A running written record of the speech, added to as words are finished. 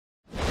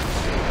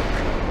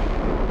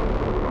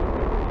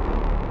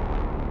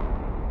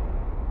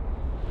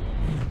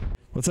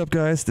What's up,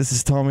 guys? This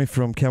is Tommy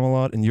from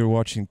Kamelot, and you're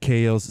watching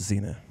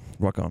Chaoszine.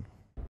 Rock on.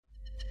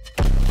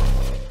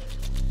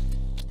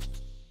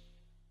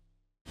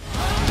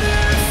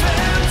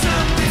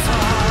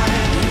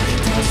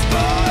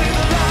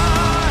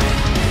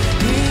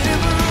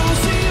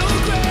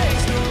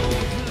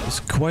 It was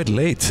quite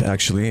late,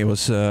 actually. It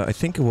was, I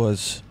think it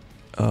was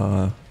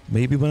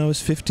maybe when I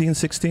was 15,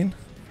 16.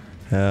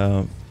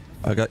 I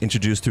got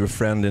introduced to a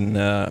friend in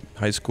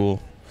high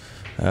school.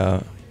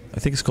 I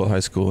think it's called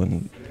high school,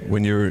 and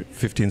when you're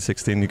 15,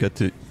 16, you get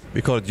to,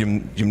 we call it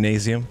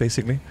gymnasium,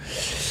 basically.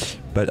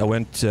 But I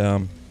went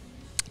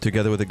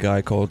together with a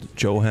guy called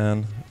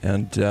Johan,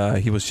 and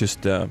he was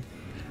just a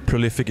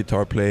prolific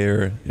guitar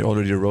player. He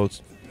already wrote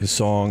his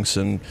songs,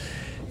 and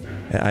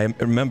I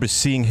remember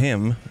seeing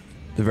him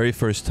the very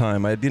first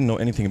time. I didn't know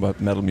anything about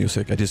metal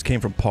music. I just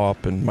came from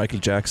pop and Michael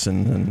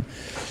Jackson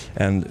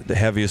and the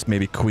heaviest,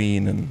 maybe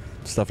Queen and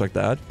stuff like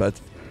that. But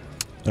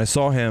when I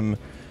saw him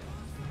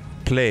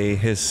play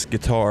his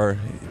guitar,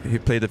 he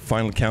played the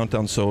Final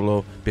Countdown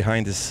solo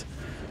behind his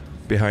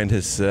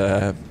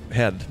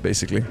head,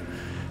 basically,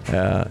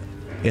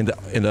 in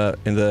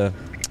the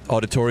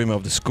auditorium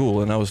of the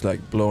school, and I was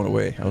like blown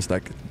away. I was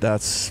like,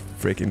 that's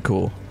freaking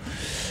cool.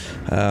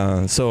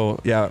 So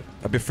yeah,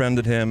 I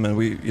befriended him, and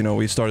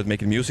we started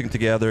making music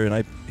together,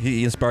 and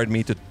he inspired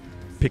me to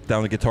pick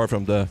down the guitar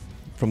from the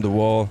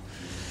wall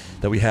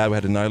that we had. We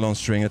had a nylon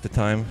string at the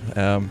time.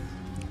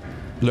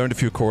 Learned a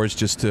few chords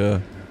just to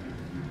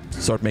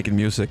start making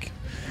music,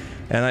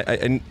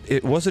 and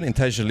it wasn't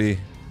intentionally,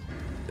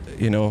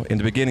 in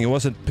the beginning. It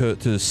wasn't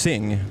to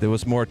sing. There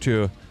was more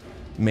to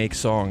make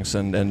songs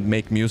and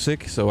make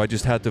music. So I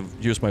just had to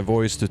use my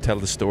voice to tell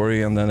the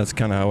story, and then that's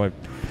kind of how I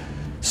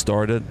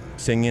started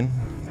singing.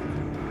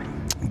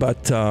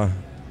 But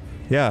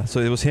yeah, so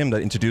it was him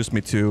that introduced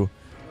me to,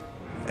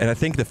 and I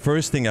think the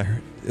first thing I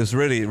heard, it was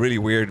really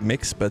weird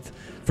mix, but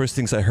first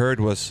things I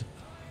heard was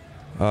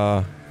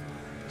Sonata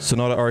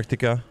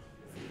Arctica,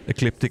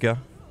 Ecliptica.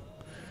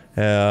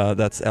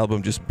 That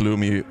album just blew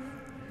me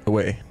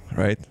away,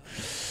 right?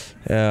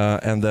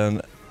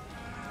 And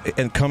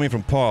coming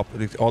from pop,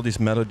 all these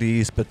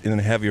melodies, but in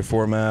a heavier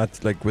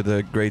format, like with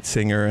a great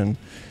singer, and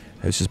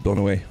I was just blown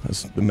away.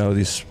 The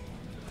melodies,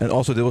 and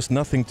also there was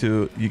nothing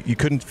to, you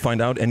couldn't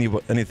find out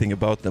anything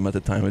about them at the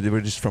time. They were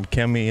just from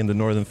Kemi in the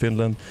northern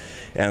Finland,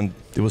 and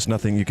there was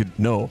nothing you could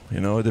know. They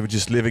were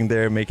just living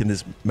there, making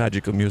this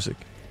magical music.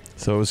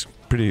 So it was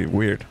pretty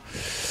weird.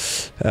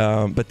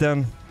 But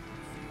then.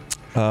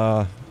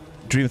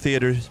 Dream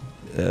Theater,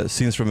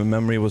 Scenes from a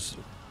Memory was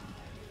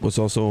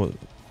also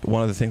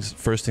one of the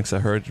first things I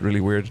heard.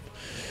 Really weird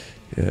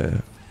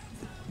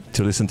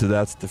to listen to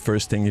that. The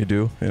first thing you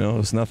do, it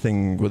was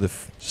nothing with a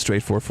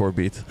straight 4/4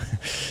 beat.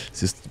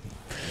 It's just,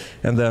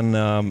 and then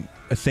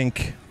I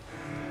think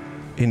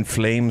In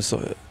Flames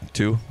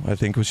too. I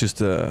think was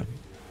just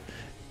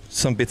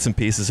some bits and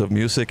pieces of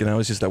music, and I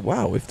was just like,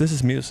 wow, if this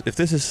is music, if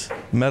this is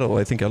metal,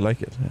 I think I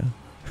like it.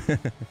 Yeah.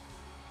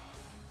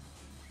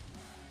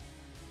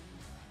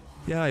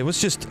 Yeah, it was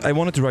just, I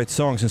wanted to write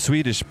songs in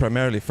Swedish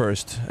primarily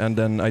first, and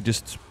then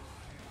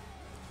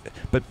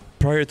but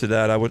prior to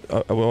that I was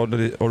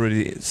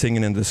already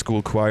singing in the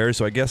school choir,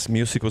 so I guess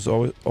music was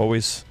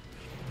always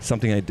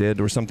something I did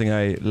or something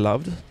I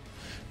loved.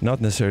 Not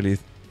necessarily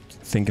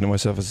thinking of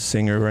myself as a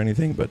singer or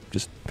anything, but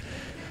just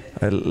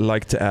I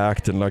like to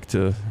act and like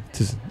to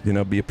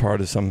be a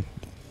part of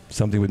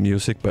something with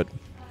music. But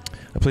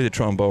I played the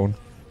trombone.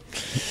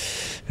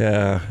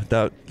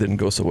 That didn't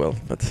go so well,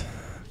 but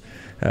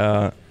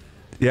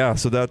yeah,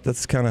 so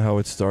that's kind of how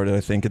it started, I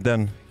think. And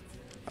then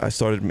I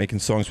started making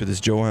songs with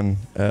this Johan,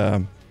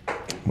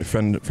 my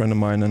friend of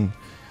mine,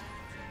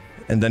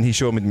 and then he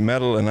showed me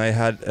metal, and I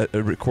had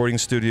a recording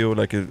studio,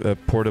 like a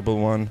portable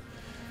one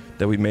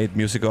that we made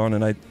music on,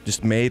 and I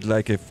just made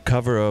like a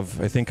cover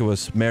of, I think it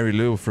was Mary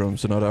Lou from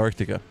Sonata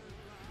Arctica,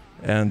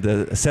 and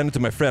I sent it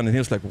to my friend, and he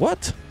was like,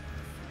 "What?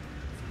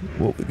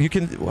 Well,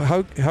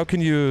 how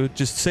can you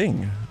just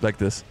sing like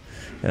this?"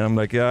 And I'm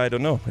like, "Yeah, I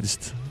don't know.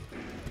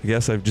 I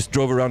guess I just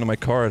drove around in my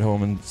car at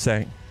home and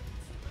sang."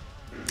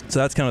 So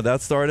that's kind of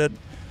that started,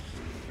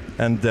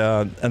 and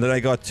then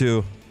I got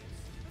to,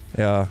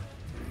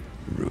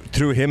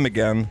 through him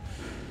again,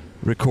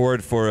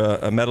 record for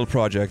a metal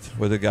project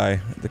with a guy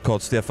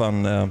called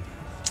Stefan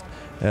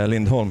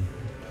Lindholm.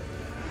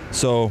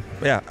 So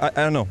yeah, I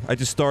don't know. I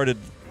just started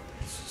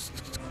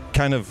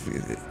kind of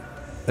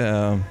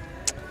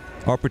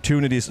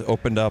opportunities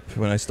opened up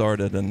when I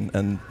started,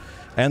 and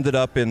ended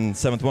up in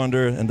Seventh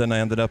Wonder, and then I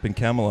ended up in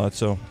Kamelot.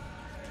 So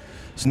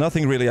it's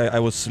nothing really I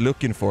was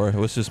looking for. It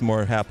was just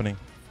more happening.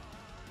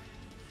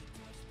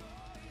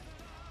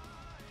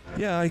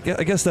 Yeah, I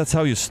guess that's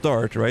how you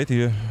start, right?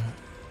 You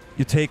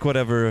take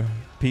whatever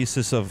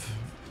pieces of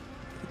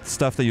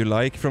stuff that you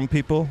like from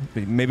people.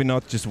 Maybe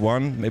not just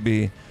one.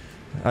 Maybe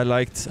I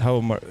liked how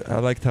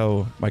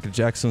Michael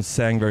Jackson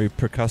sang very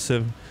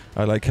percussive.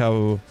 I like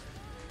how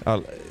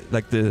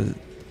like the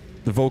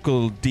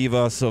vocal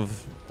divas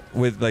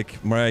with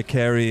like Mariah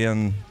Carey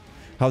and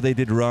how they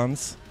did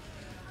runs,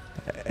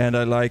 and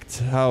I liked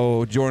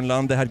how Jorn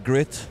Lande had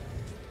grit.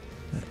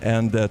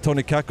 and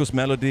Tony Kakko's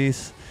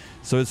melodies.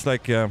 So it's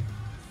like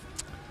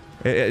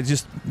it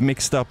just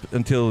mixed up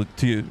until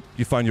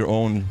you find your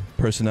own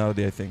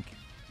personality, I think.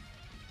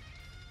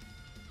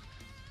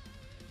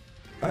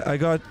 I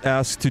got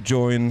asked to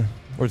join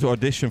or to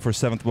audition for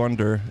Seventh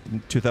Wonder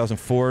in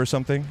 2004 or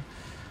something,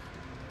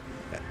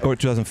 or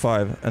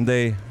 2005, and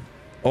they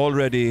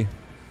already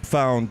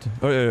found,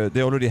 or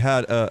they already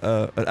had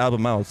an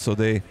album out. So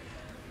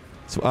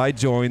I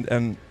joined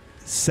and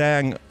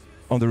sang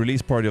on the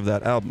release party of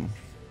that album.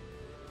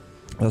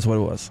 That's what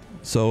it was.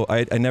 So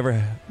I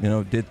never,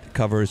 did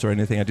covers or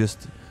anything. I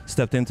just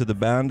stepped into the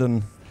band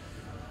and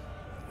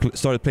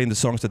started playing the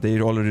songs that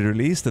they already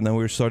released, and then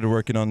we started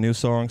working on new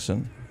songs,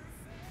 and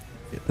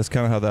that's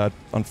kind of how that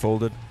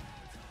unfolded.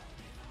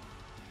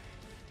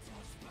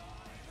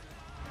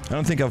 I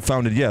don't think I've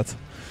found it yet.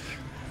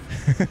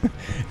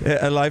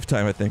 A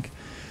lifetime, I think.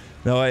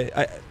 No,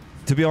 I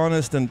to be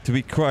honest and to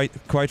be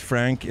quite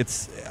frank,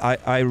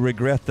 I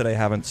regret that I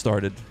haven't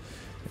started.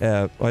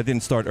 I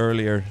didn't start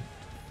earlier,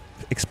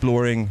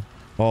 exploring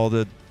all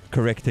the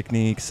correct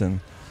techniques and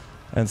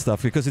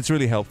stuff, because it's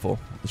really helpful.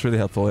 It's really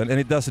helpful, and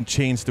it doesn't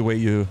change the way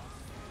your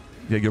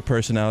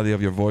personality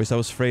of your voice.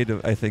 I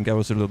think I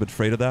was a little bit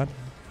afraid of that.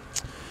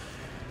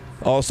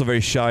 Also very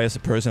shy as a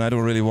person. I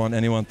don't really want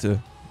anyone to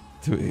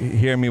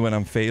hear me when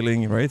I'm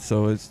failing, right?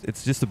 So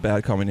it's just a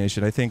bad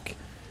combination, I think.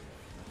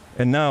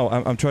 And now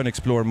I'm trying to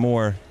explore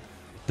more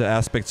the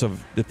aspects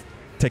of the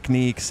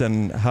techniques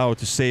and how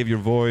to save your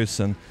voice,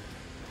 and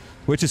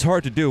which is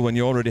hard to do when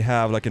you already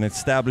have like an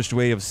established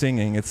way of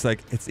singing. It's like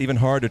it's even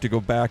harder to go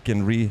back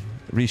and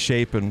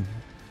reshape and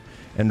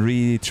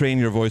retrain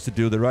your voice to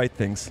do the right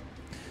things.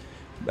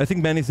 I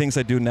think many things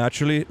I do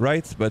naturally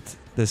right, but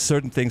there's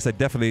certain things I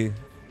definitely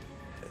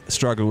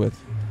struggle with.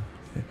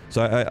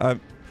 So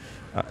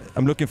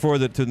I'm looking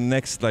forward to the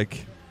next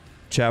like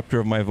chapter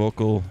of my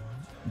vocal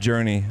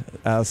journey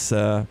as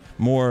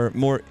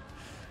more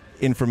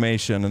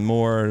information and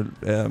more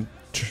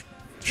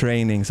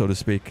training, so to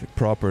speak,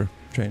 proper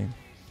training.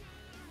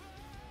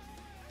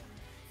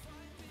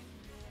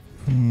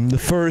 The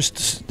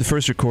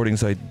first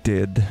recordings I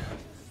did,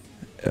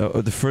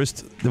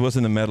 there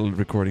wasn't a metal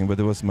recording, but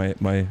there was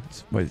my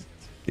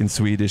in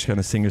Swedish kind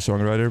of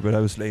singer-songwriter, but I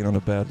was laying on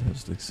the bed. I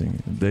was like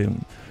singing,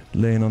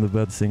 laying on the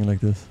bed singing like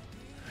this.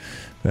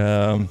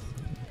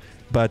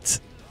 But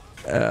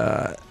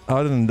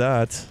other than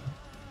that,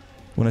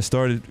 when I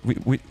started,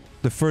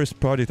 the first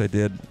project I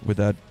did with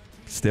that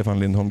Stefan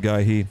Lindholm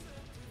guy,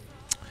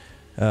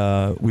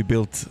 we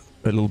built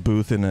a little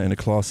booth in a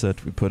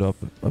closet. We put up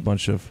a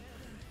bunch of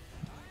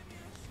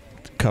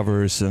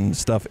covers and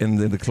stuff in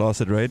the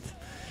closet, right?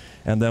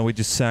 And then we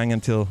just sang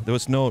until there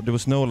was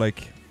no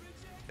like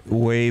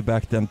way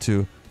back then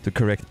to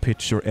correct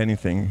pitch or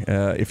anything.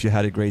 If you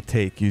had a great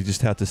take, you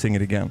just had to sing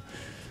it again.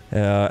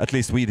 At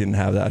least we didn't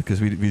have that, because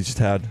we just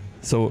had.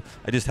 So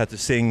I just had to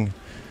sing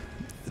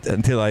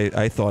until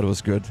I thought it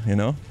was good,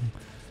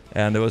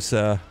 And it was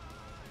that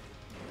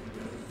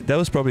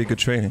was probably good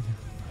training,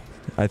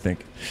 I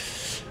think.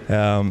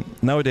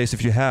 Nowadays,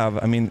 if you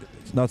have,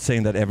 not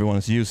saying that everyone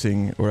is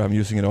using, or I'm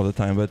using it all the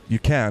time, but you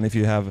can, if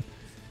you have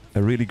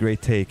a really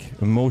great take,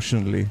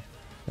 emotionally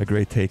a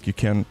great take, you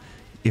can,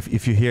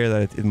 if you hear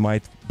that it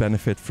might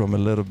benefit from a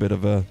little bit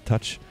of a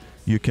touch,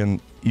 you can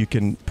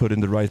put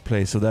in the right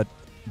place so that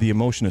the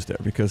emotion is there.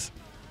 Because,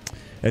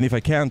 and if I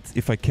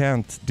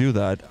can't do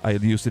that,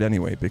 I'll use it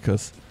anyway,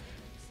 because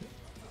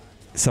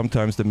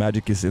sometimes the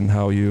magic is in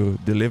how you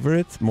deliver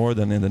it more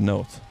than in the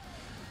note.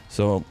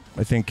 So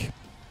I think,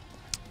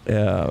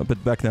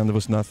 but back then there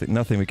was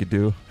nothing we could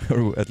do,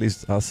 or at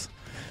least us.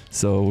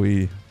 So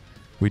we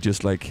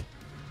just like,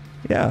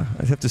 I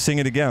have to sing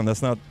it again.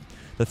 That's not,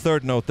 the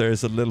third note there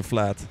is a little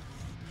flat,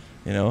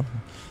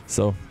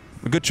 So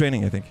a good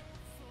training, I think.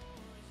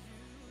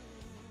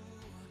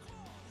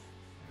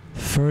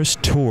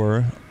 First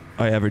tour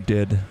I ever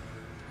did,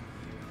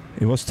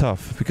 it was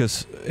tough,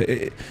 because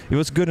it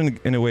was good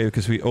in a way,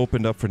 because we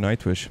opened up for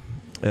Nightwish,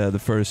 the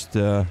first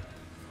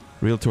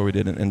real tour we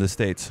did in the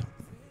States.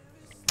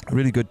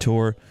 Really good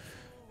tour,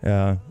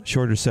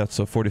 shorter sets,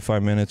 so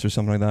 45 minutes or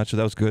something like that, so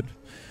that was good.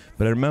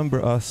 But I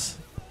remember us,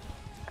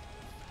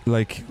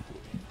 like,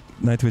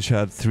 Nightwish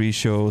had 3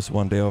 shows,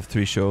 one day off,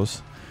 3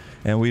 shows,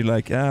 and we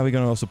like, we're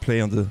gonna also play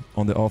on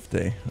the off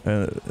day.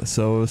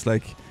 So it was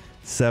like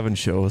 7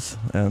 shows,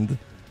 and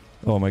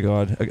oh my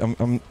god,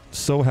 I'm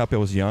so happy I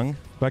was young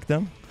back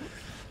then,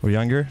 or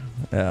younger,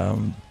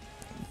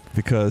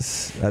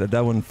 because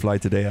that wouldn't fly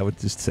today. I would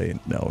just say,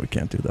 no, we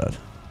can't do that.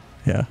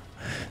 Yeah,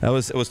 it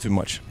was too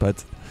much.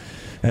 But,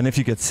 and if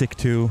you get sick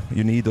too,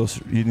 you need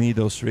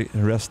those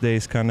rest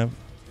days, kind of.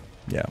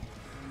 Yeah,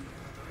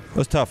 it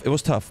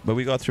was tough, but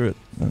we got through it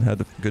and had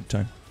a good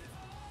time.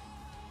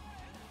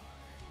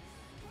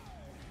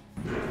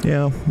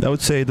 Yeah, I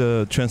would say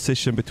the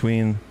transition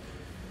between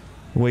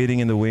Waiting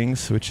in the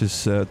Wings, which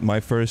is my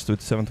first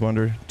with Seventh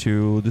Wonder,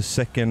 to the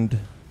second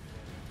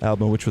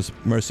album, which was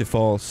Mercy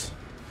Falls.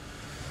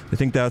 I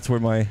think that's where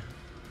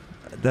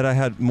I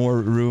had more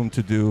room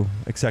to do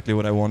exactly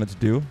what I wanted to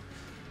do.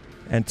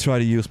 and try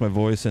to use my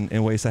voice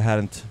in ways I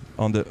hadn't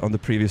on the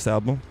previous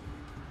album.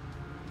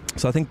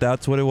 So I think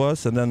that's what it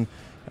was, and then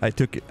I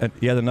took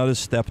yet another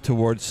step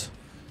towards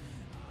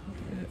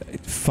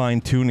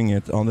fine-tuning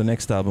it on the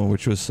next album,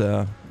 which was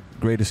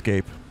Great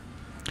Escape.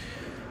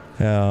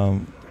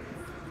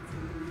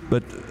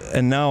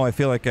 And now I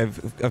feel like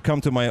I've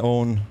come to my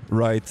own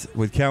right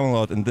with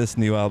Kamelot in this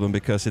new album,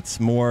 because it's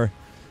more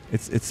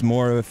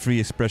a free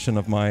expression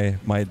of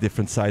my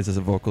different sides as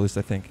a vocalist,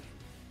 I think.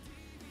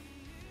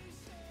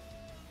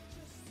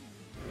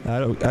 I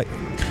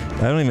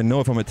don't even know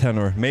if I'm a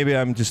tenor. Maybe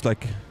I'm just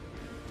like,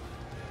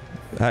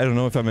 I don't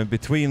know if I'm in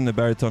between the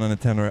baritone and a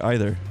tenor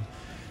either.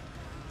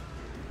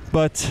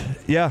 But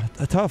yeah,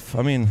 tough.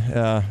 I mean,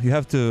 you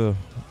have to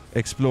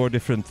explore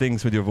different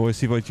things with your voice,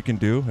 see what you can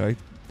do, right?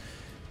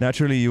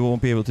 Naturally, you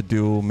won't be able to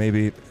do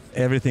maybe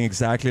everything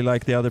exactly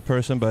like the other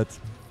person, but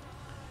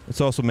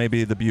it's also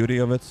maybe the beauty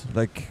of it,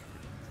 like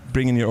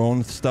bringing your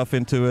own stuff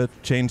into it,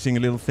 changing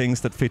little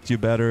things that fit you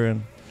better.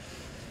 And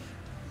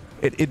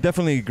it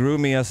definitely grew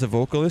me as a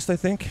vocalist, I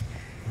think.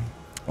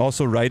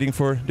 Also writing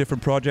for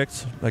different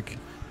projects, like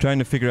trying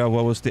to figure out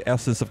what was the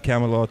essence of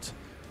Kamelot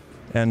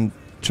and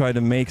try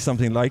to make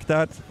something like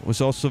that was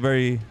also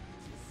very,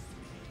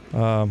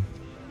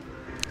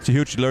 it's a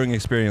huge learning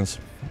experience.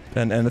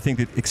 And I think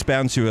it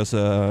expands you as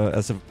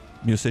a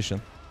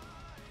musician.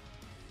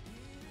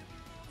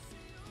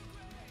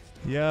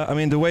 Yeah, I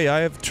mean, the way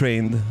I have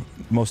trained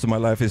most of my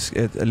life is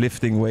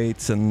lifting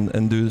weights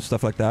and do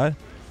stuff like that.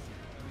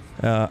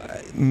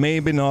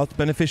 Maybe not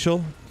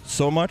beneficial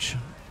so much.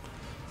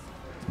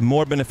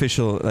 More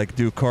beneficial, like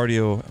do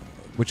cardio,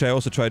 which I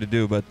also try to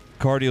do, but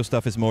cardio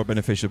stuff is more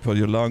beneficial for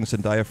your lungs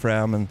and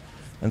diaphragm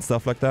and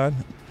stuff like that.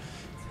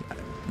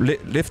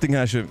 Lifting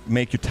actually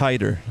make you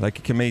tighter, like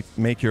it can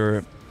make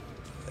your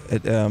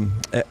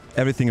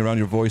everything around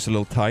your voice a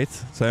little tight.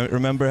 So I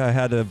remember I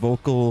had a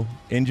vocal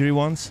injury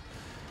once,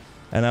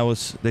 and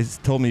they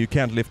told me you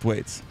can't lift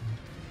weights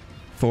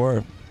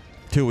for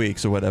 2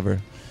 weeks or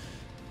whatever,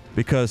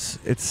 because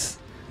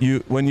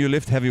when you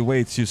lift heavy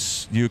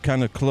weights, you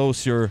kind of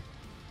close your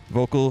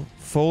vocal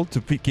fold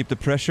to keep the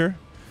pressure,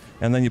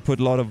 and then you put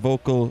a lot of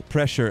vocal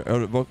pressure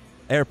or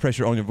air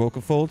pressure on your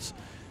vocal folds,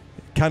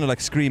 kind of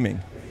like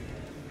screaming.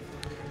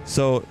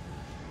 So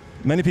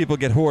many people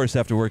get hoarse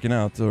after working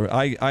out, or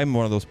I'm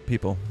one of those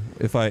people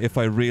if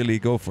I really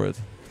go for it.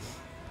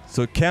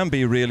 So it can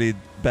be really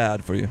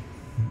bad for you.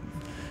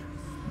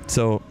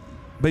 So,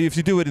 but if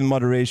you do it in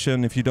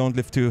moderation, if you don't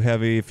lift too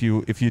heavy, if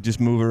you just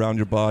move around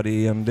your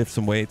body and lift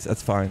some weights,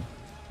 that's fine.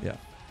 Yeah.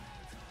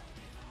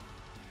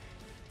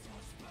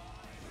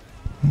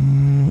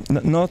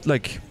 Not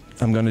like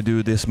I'm gonna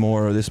do this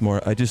more or this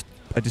more. I just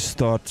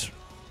thought,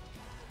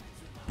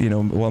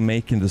 while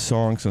making the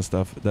songs and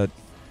stuff, that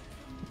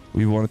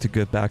we wanted to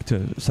get back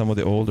to some of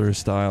the older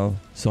style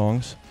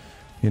songs,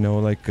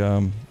 like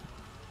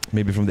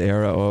maybe from the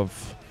era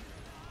of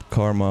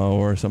Karma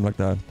or something like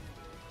that.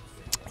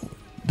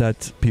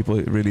 That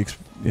people really,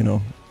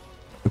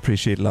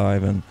 appreciate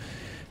live and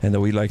that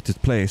we like to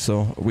play.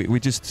 So we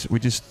just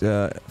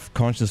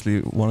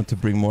consciously wanted to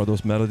bring more of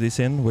those melodies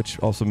in, which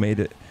also made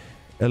it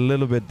a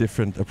little bit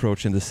different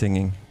approach in the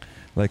singing,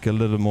 like a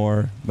little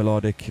more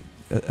melodic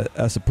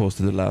as opposed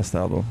to the last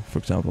album, for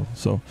example.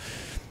 So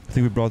I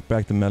think we brought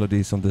back the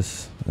melodies on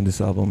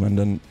this album, and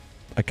then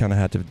I kind of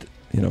had to,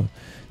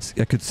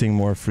 I could sing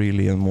more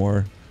freely and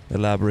more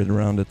elaborate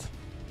around it.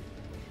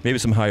 Maybe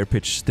some higher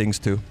pitched things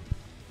too.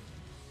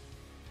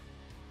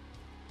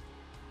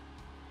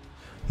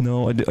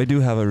 No, I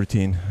do have a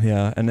routine,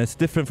 yeah, and it's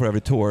different for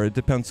every tour. It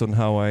depends on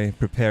how I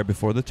prepare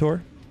before the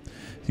tour.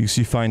 You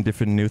find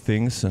different new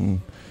things, and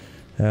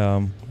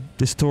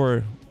this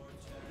tour,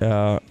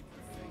 I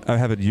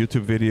have a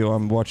YouTube video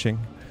I'm watching,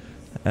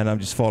 and I'm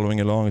just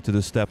following along to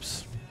the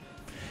steps,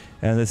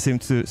 and it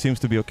seems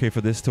to be okay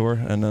for this tour.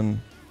 And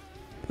then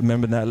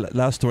remember that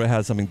last tour I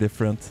had something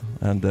different,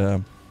 and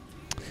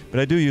but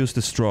I do use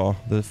the straw,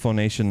 the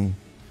phonation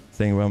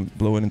thing where I'm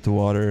blowing into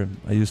water.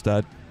 I use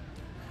that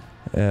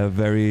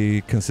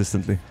very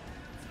consistently.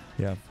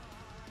 Yeah.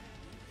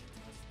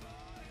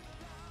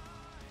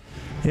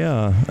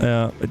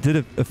 Yeah, I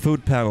did a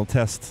food panel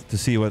test to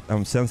see what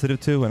I'm sensitive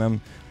to, and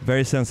I'm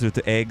very sensitive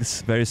to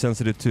eggs, very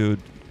sensitive to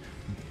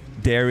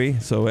dairy,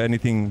 so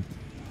anything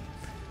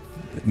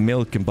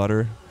milk and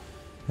butter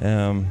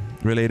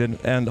related,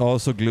 and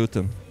also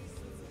gluten.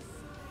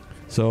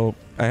 So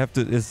I have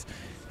to, it's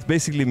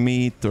basically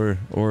meat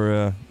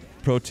or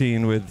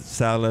protein with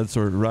salads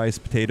or rice,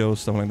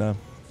 potatoes, something like that.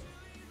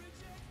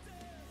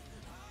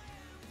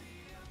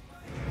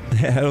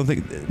 I don't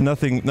think,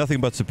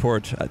 nothing but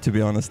support, to be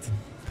honest.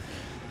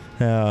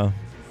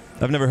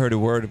 I've never heard a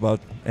word about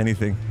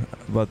anything,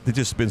 but they've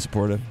just been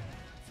supportive.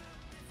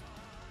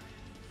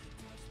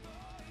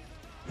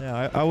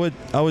 Yeah,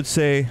 I would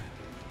say,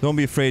 don't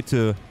be afraid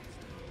to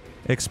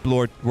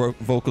explore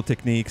vocal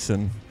techniques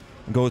and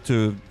go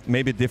to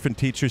maybe different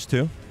teachers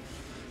too.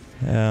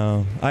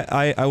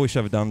 I wish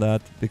I've done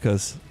that,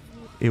 because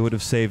it would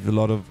have saved a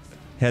lot of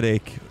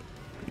headache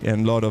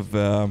and a lot of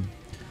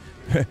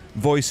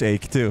voice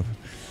ache too.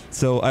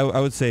 So I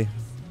would say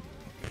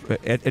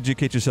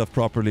educate yourself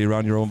properly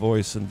around your own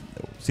voice and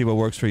see what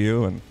works for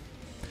you,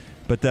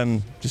 but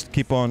then just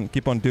keep on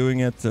doing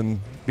it and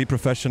be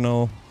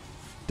professional.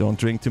 Don't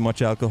drink too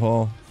much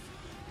alcohol,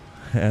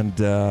 and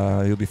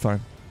you'll be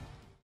fine.